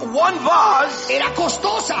vasija One vase era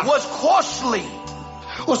costosa. was costly.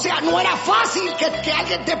 O sea, no era fácil que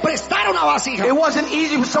alguien te prestara una vasija. It wasn't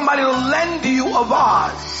easy for somebody to lend you a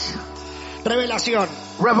vase. Revelación.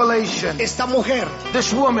 Revelation. Esta mujer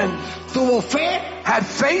This woman tuvo fe had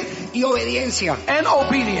faith y obediencia. and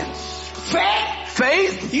obedience.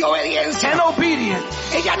 Faith Y obediencia. and obedience.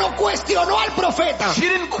 Ella no cuestionó al profeta. She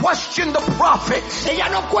didn't question the prophet. Ella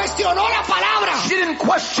no cuestionó la palabra. She didn't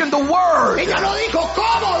question the word. Ella no dijo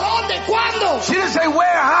cómo, dónde, cuándo. She didn't say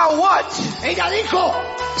where, how, what. Ella dijo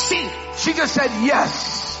sí. She just said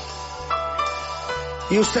yes.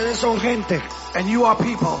 Y ustedes son gente And you are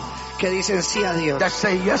people que dicen sí a Dios. that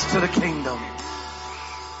say yes to the kingdom.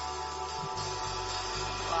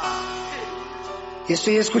 Y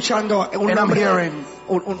estoy escuchando un And I'm hombre, hearing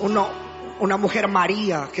una mujer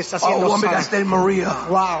María que está a siendo woman sana. that's named Maria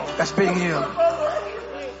Wow. that's being healed.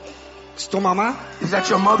 ¿Es tu mamá? Is that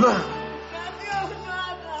your mother?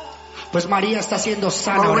 Pues María está siendo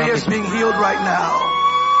sana ahora Maria is mismo. being healed right now.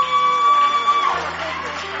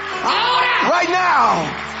 Ahora, Right now.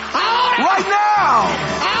 ahora, Right now.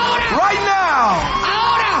 ahora, Right now.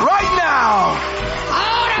 ahora, Right now.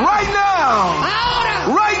 ahora, Right now. ahora,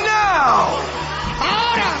 Right now.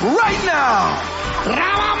 ahora. Right now.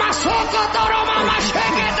 Rama masoko toro mama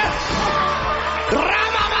shekete.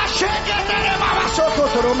 Rama mashekete mama soko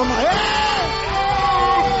toro mama.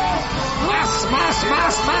 Más.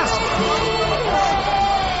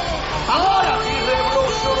 Ahora.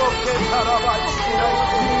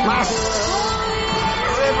 Más.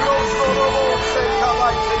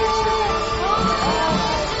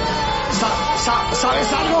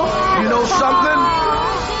 ¿Sabes algo? You know something?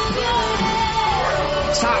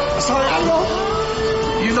 ¿Sabe algo?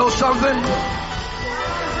 You know something?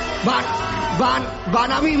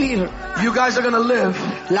 Van a vivir You guys are going to live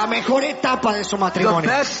la mejor etapa de su the matrimonio.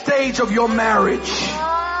 best stage of your marriage.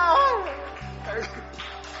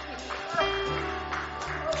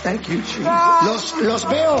 Thank you, Jesus.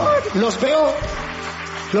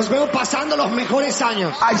 Los veo pasando los mejores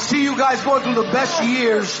años. I see you guys going through the best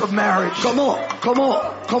years of marriage.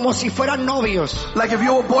 Como si fueran novios. Like if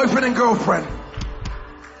you were boyfriend and girlfriend.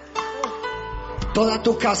 Toda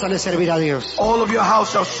tu casa le servirá a Dios. All of your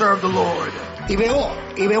house shall serve the Lord. Y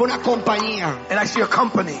veo una compañía And I see a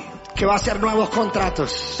company que va a hacer nuevos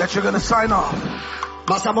contratos. that you're going to sign off.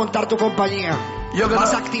 Vas a montar tu compañía.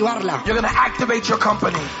 Vas a activarla. You're going to activate your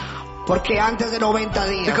company. Porque antes de 90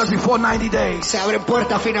 días Because before 90 days, se abren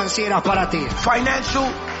puertas financieras para ti. financial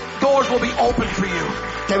doors will be open for you.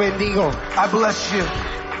 Te bendigo. I bless you.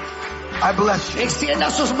 I bless you. Extienda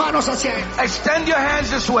sus manos hacia él Extend your hands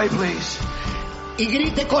this way, please. y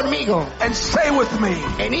grite conmigo And say with me,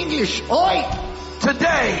 en English. Hoy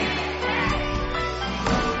today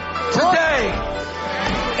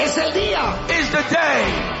es el día is the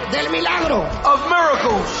day del milagro. of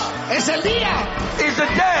miracles. Es el día Is the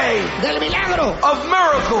day del milagro. of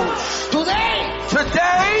miracles. Today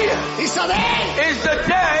Today is the day is the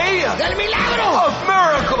day del milagro. of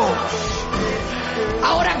miracles.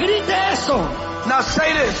 Ahora grite eso. Now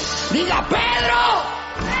say this. Diga Pedro.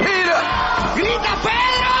 Peter, Grita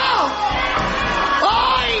Pedro.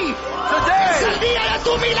 Hoy es el today, día de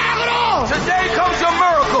tu milagro. today comes your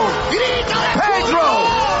miracle. Grita de Pedro,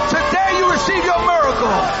 fuego. today you receive your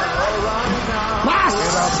miracle. Más.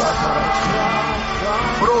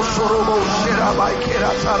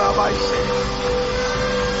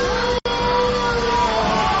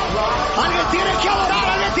 Alguien tiene que adorar.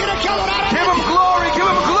 Alguien tiene que adorar. Give him glory, give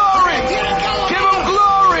him glory. Alguien tiene que adorar. Give him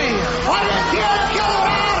glory. Alguien tiene que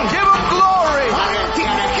adorar. Give him glory. Alguien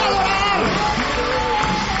tiene que adorar.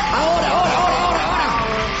 Ahora.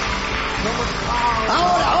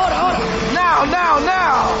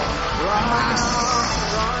 Now.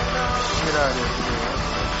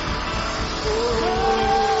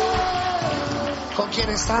 ¿Con quién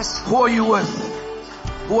estás? Who are you with?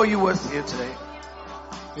 Who are you with here today?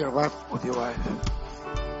 Your wife. With your wife.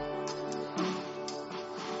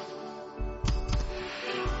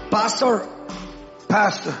 Pastor,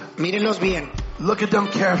 Mírenlos bien, look at them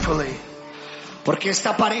carefully. porque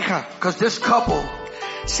esta pareja Because this couple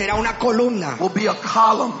será una columna will be a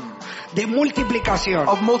column de multiplicación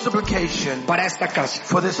of multiplication para esta casa.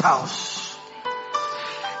 for this house.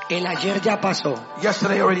 El ayer ya pasó,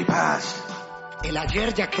 Yesterday already passed. el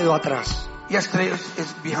ayer ya quedó atrás. Yesterday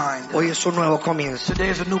is behind. Hoy es un nuevo comienzo Today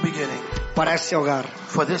is a new beginning para este hogar,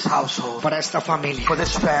 for this household, para esta familia. for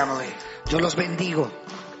this family. Yo los bendigo,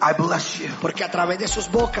 I bless you. porque a través de sus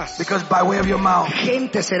bocas Because by way of your mouth,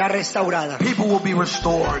 gente será restaurada, people will be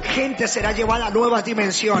restored. gente será llevada a nuevas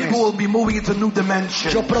dimensiones. People will be moving into new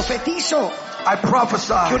dimensions. Yo profetizo I que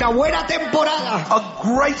prophesy una buena temporada a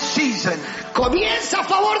great season. comienza a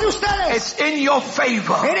favor de ustedes It's in your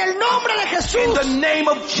favor. en el nombre de In Jesús, the name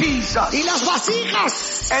of Jesus. y las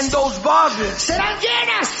vasijas And those vases serán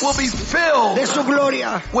llenas will be filled de su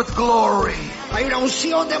gloria. with glory. Hay una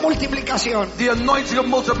unción de multiplicación, The anointing of de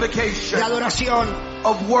multiplication, adoración,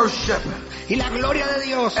 of worship, y la gloria de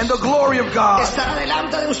Dios and the glory of God estará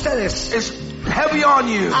delante de ustedes, is heavy on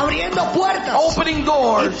you. abriendo puertas Opening y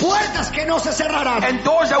doors puertas que no se cerrarán. and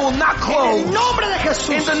doors that will not En close. el nombre de In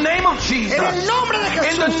Jesús, the name of Jesus. en el nombre de In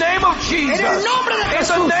the Jesús, name of Jesus. en el nombre de In the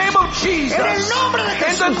Jesús, name of Jesus. en el nombre de In the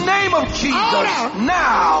Jesús. name of Jesus. Ahora.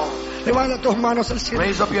 Now, Levanta tus manos al cielo.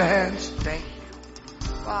 raise up your hands. Thank you.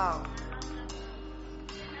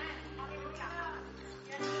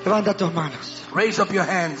 Levanta tus manos. Raise up your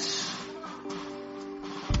hands.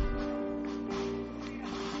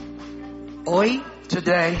 Hoy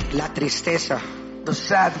Today, la tristeza the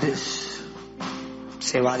sadness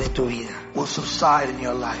se va de tu vida. will subside in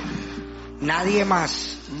your life. Nadie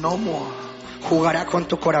más No more. jugará con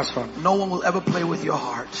tu corazón. No one will ever play with your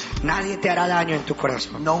heart. Nadie te hará daño en tu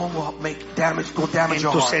corazón, No one will make damage, go damage en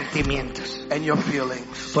your tus heart sentimientos, and your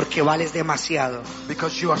feelings. porque vales demasiado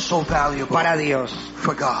Because you are so valuable para Dios.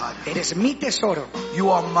 for God. Eres mi tesoro, You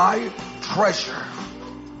are my treasure.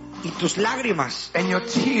 y tus lágrimas And your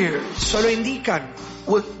tears solo indican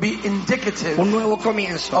will be indicative un nuevo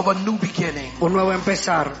comienzo, of a new beginning. un nuevo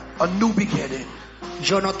empezar. A new beginning.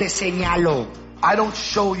 Yo no te señalo, I don't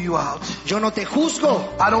show you out. yo no te juzgo,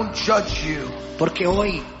 I don't judge you. porque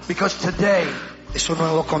hoy Because today, es un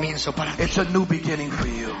nuevo comienzo para ti. it's a new beginning for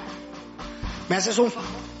you. ¿Me haces un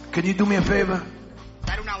Can you do me a favor?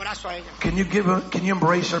 abrazo a ella. Can you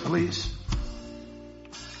embrace her, please?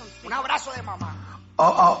 Un abrazo de mamá.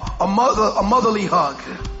 A motherly hug.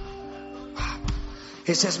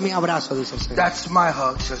 Ese es mi abrazo, dice el Señor. That's my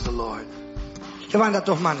hug, says the Lord. Levanta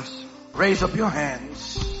tus manos. Raise up your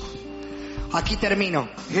hands. Aquí termino.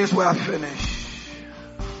 Here's where I finish.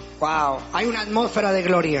 Wow, hay una atmósfera de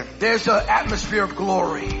gloria. There's an atmosphere of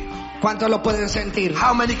glory. ¿Cuántos lo pueden sentir?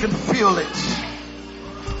 How many can feel it?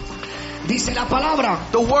 Dice la palabra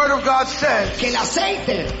The word of God says que el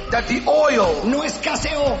aceite that the oil no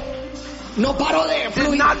escaseó, no paró de did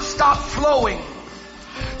fluir. not stop flowing.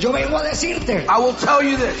 Yo vengo a decirte I will tell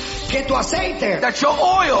you this, que tu aceite that your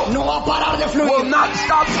oil no va a parar de will fluir. not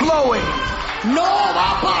stop flowing. No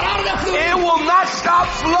va a parar de It fluir. will not stop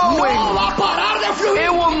No flowing. va a parar de It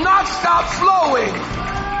fluir. will not stop flowing.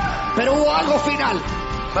 Pero hubo algo final.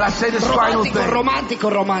 But I say this final Romántico, thing. romántico,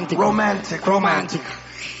 romántico. Romantic. Romántico.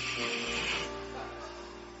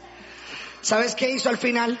 ¿Sabes qué hizo al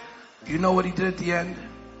final? You know what he did at the end?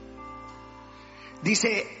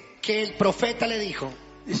 Dice que el profeta le dijo,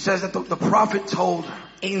 It says that the prophet told her,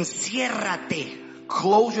 enciérrate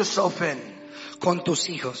close yourself in con tus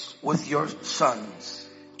hijos. with your sons,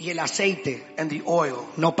 Y el aceite and the oil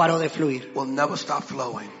no paró de fluir. will never stop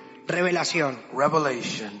flowing. Revelación.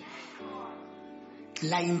 Revelation,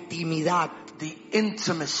 La intimidad the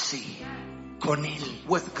intimacy con Él.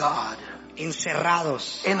 with God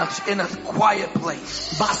Encerrados. in a quiet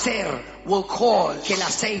place Va a ser will cause que el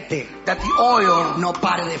aceite that the oil no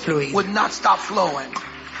pare de fluir. would not stop flowing.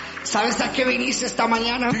 ¿Sabes a qué viniste esta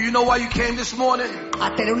mañana? Do you know why you came this morning?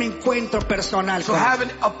 A tener un encuentro personal To con have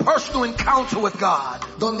Él, a personal encounter with God,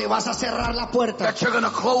 donde vas a cerrar la puerta, that you're going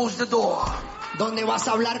to close the door, donde vas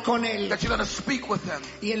a hablar con Él, that you're going to speak with Him,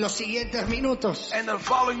 y en los siguientes minutos and in the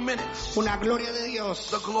following minutes, una gloria de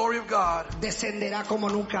Dios the glory of God descenderá como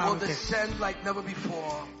nunca will antes. descend like never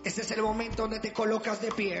before. Este es el momento donde te colocas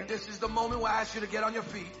de pie, This is the moment where I ask you to get on your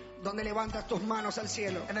feet donde levantas tus manos al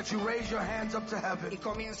cielo and that you raise your hands up to y heaven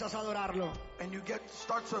comienzas a adorarlo. and you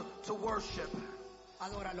start to worship.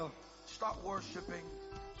 Adóralo. Start worshiping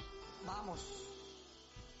Vamos.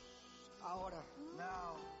 Ahora.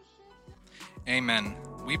 now. Amen.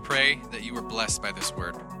 We pray that you were blessed by this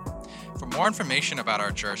word. For more information about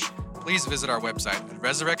our church, please visit our website at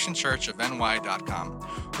resurrectionchurchofny.com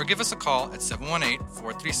or give us a call at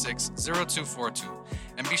 718-436-0242.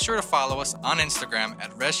 And be sure to follow us on Instagram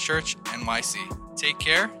at ResChurchNYC. Take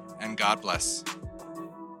care and God bless.